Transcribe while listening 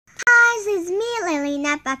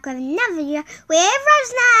back with another video with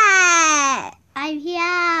Rosenet. I'm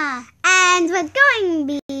here. And we're going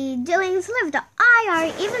to be doing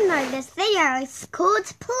Slither.io, even though this video is called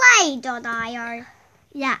Play.io.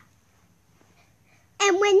 Yeah.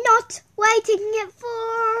 And we're not waiting it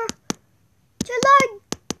for to load.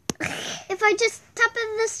 If I just tap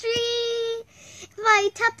the screen,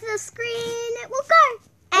 it will go.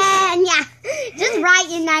 And yeah, just write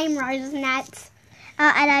your name, Rosenet.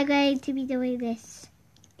 And I'm going to be doing this.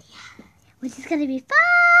 Yeah. Which is going to be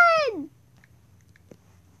fun.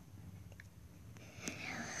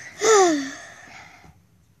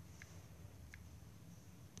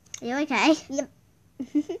 Are you okay? Yep.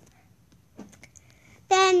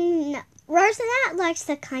 Then Rosenet likes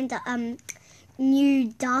the kind of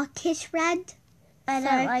new darkish red. I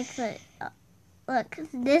don't like the... look,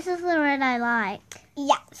 this is the red I like.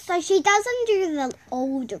 Yeah, so she doesn't do the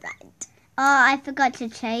old red. Oh, I forgot to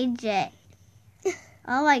change it.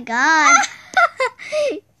 Oh my god.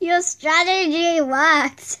 Your strategy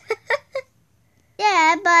worked.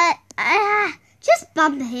 Yeah, but... just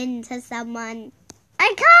bump into someone.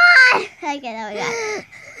 I can't! Okay, there we go.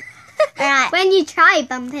 Alright. When you try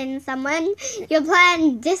bumping someone, your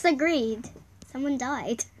plan disagreed. Someone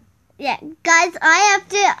died. Yeah, guys, I have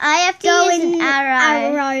to Go use in an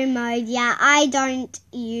arrow. arrow mode. Yeah, I don't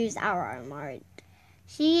use arrow mode.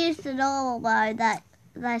 She used the normal mode that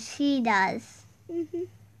she does. Mm-hmm.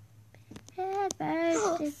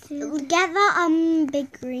 Get the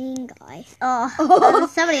big green guy. Oh,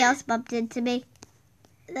 somebody else bumped into me.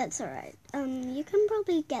 That's alright. You can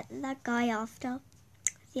probably get that guy after.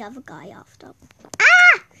 The other guy after.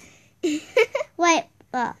 Ah! Wait,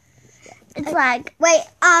 it's like... Wait,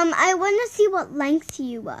 I want to see what length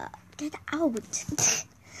you were. Get out.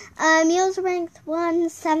 Yours ranked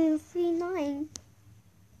 1739.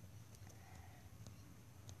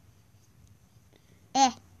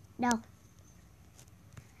 No.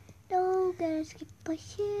 No, gotta skip by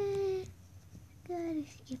shit. Gotta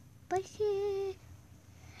skip by shit.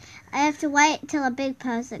 I have to wait till a big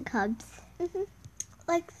person comes. Mm-hmm.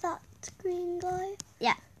 Like that green guy?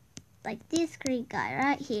 Yeah. Like this green guy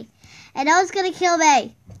right here. And I was gonna kill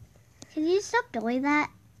me. Can you stop doing that?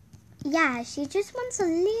 Yeah, she just wants a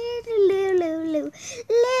little bit.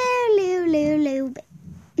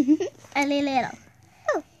 A little.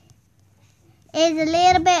 Oh. It's a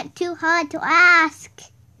little bit too hard to ask.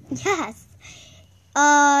 Yes.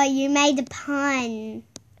 Oh, you made a pun.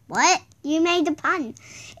 What? You made a pun.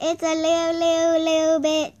 It's a little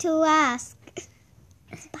bit to ask.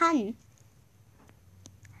 It's a pun.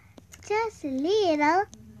 Just a little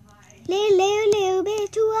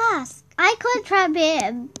bit to ask. I could trap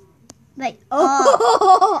him. But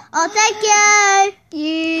oh, thank you.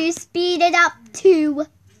 You speeded up too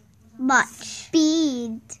much.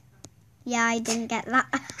 Speed. Yeah, I didn't get that.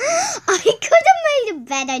 I could have made a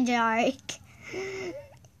better joke.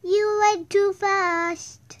 You went too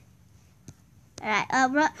fast. Alright,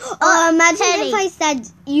 imagine if I said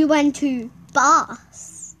you went too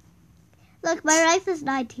fast. Look, my life is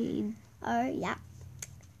 19. Oh, yeah.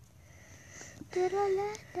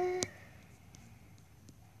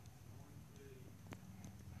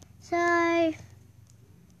 So,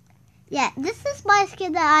 yeah, this is my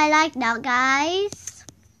skin that I like now, guys.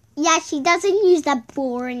 Yeah, she doesn't use that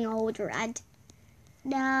boring old red.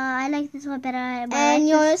 No, I like this one better. And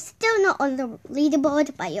you're still not on the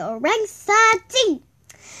leaderboard, but you're ranked 13.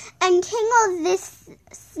 And King of this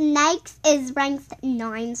snakes is ranked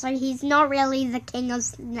 9, so he's not really the king of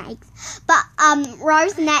snakes. But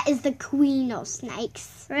Rosenet is the queen of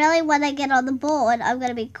snakes. Really, when I get on the board, I'm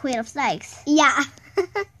gonna be queen of snakes. Yeah.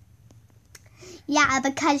 Yeah,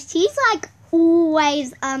 because she's like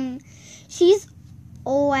always she's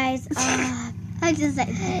always I just say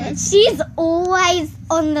she's always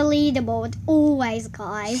on the leaderboard. Always,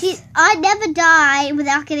 guys. I never die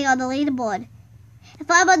without getting on the leaderboard. If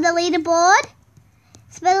I'm on the leaderboard,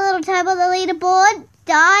 spend a little time on the leaderboard,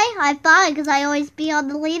 die, I'm fine because I always be on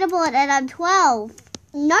the leaderboard and I'm 12.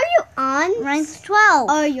 No, you aren't. Ranked 12.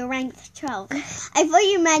 Oh, you're ranked 12. I thought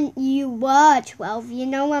you meant you were 12. You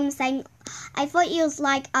know what I'm saying? I thought you was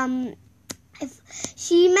like,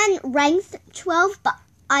 she meant ranked 12, but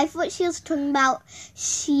I thought she was talking about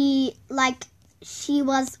she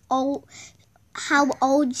was old, how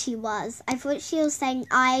old she was. I thought she was saying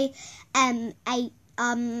I am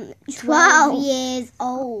 12 years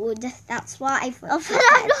old. That's what I thought. But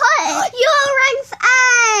I'm not. You're ranked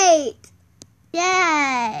 8.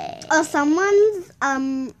 Yay. Oh, someone's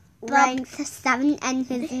ranked 7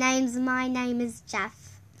 and my name is Jeff.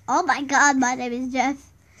 Oh my god, my name is Jeff.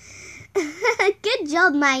 Good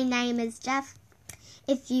job, my name is Jeff.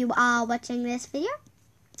 If you are watching this video,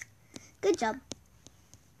 Good job.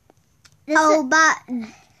 This But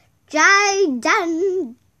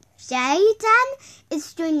Jaden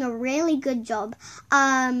is doing a really good job.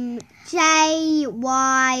 JAYDEN.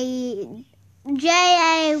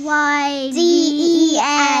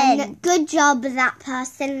 Good job, that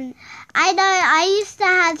person. I know. I used to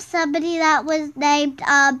have somebody that was named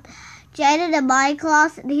Jaden in my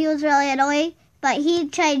class, and he was really annoying. But he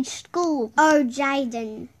changed school. Oh,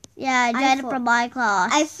 Jaden. Yeah, Jaden from my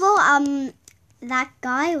class. I thought that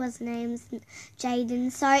guy was named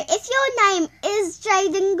Jaden. So if your name is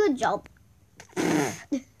Jaden, good job.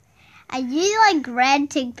 And you like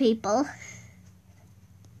granting people.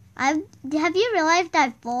 Have you realized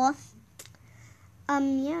I'm fourth? Yeah,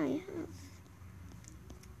 I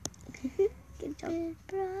have. Good job.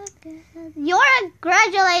 You're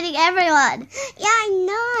congratulating everyone. Yeah, I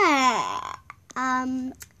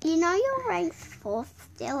know. You know you're ranked 4th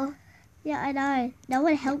still. Yeah, I know. No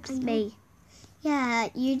one helps me. Yeah,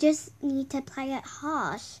 you just need to play it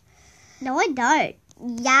harsh. No, I don't.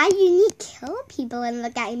 Yeah, you need to kill people in the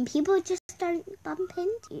game. People just don't bump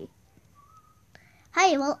into you.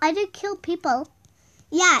 Hey, well, I do kill people.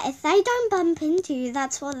 Yeah, if they don't bump into you,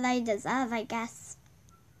 that's what they deserve, I guess.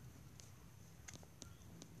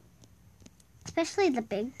 Especially the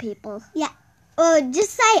big people. Yeah. Or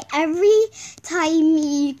just say every time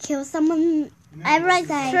you kill someone, Everyone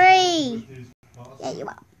say 3. Yeah, you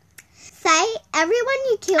are. Say everyone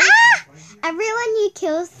you kill. Everyone you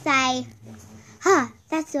kill, say,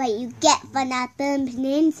 that's what you get for not bumping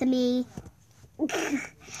into me.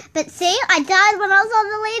 But see, I died when I was on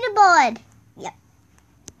the leaderboard. Yep.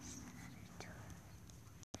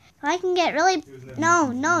 I can get really...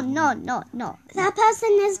 No. That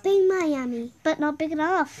person is being Miami. But not big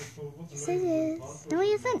enough. Yes, it is. No,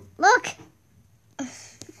 he isn't. Look.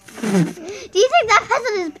 Do you think that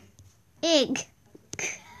person is big?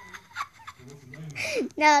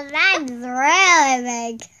 No, that's really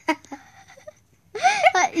big.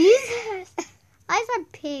 But I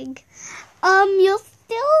said pig. You're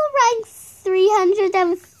still ranked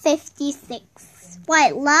 356.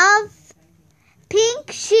 Wait, love,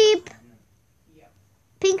 pink sheep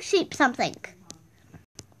something.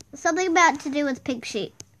 Something about to do with pink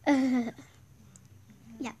sheep. Yeah.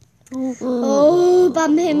 Oh,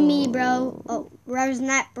 bumping me, bro. Oh,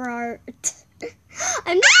 Rosenet, bro.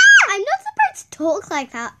 I'm not supposed to talk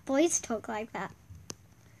like that. Boys talk like that.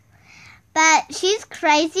 But she's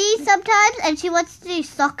crazy sometimes, and she wants to do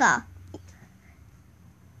soccer.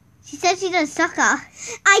 She says she does soccer.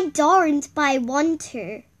 I don't, but I want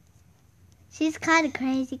to. She's kind of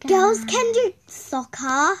crazy. Girls can do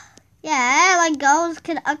soccer. Yeah, like girls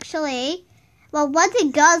can actually... Well, one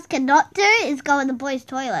thing girls cannot do is go in the boys'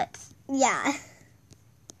 toilets. Yeah.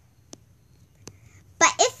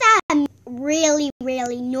 But if they're really,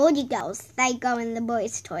 really naughty girls, they go in the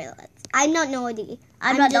boys' toilets. I'm not naughty.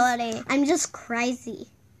 I'm not naughty. I'm just crazy.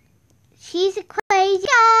 She's a crazy girl.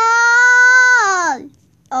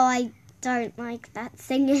 Oh, I don't like that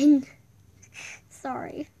singing.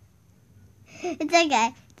 Sorry. It's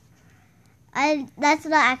okay. That's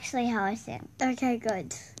not actually how I sing. Okay,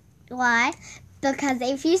 good. Why? Because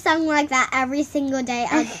if you sung like that every single day,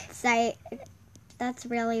 I'd say that's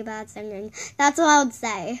really bad singing. That's what I would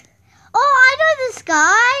say. Oh, I know this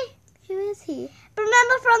guy. Who is he?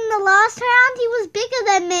 Remember from the last round? He was bigger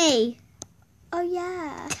than me. Oh,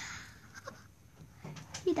 yeah.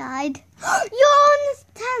 He died. You're on the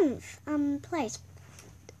 10th place.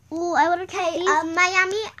 Oh, I want to Okay,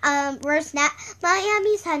 Miami, Rosenet.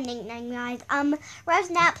 Miami's her nickname, guys.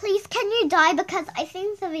 Rosenet, please, can you die? Because I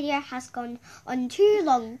think the video has gone on too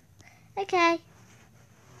long. Okay.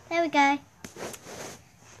 There we go.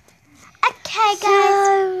 Okay, guys.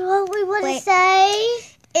 So, what we want to say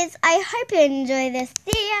is I hope you enjoy this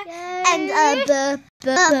video. Yay. And,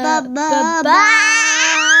 bye.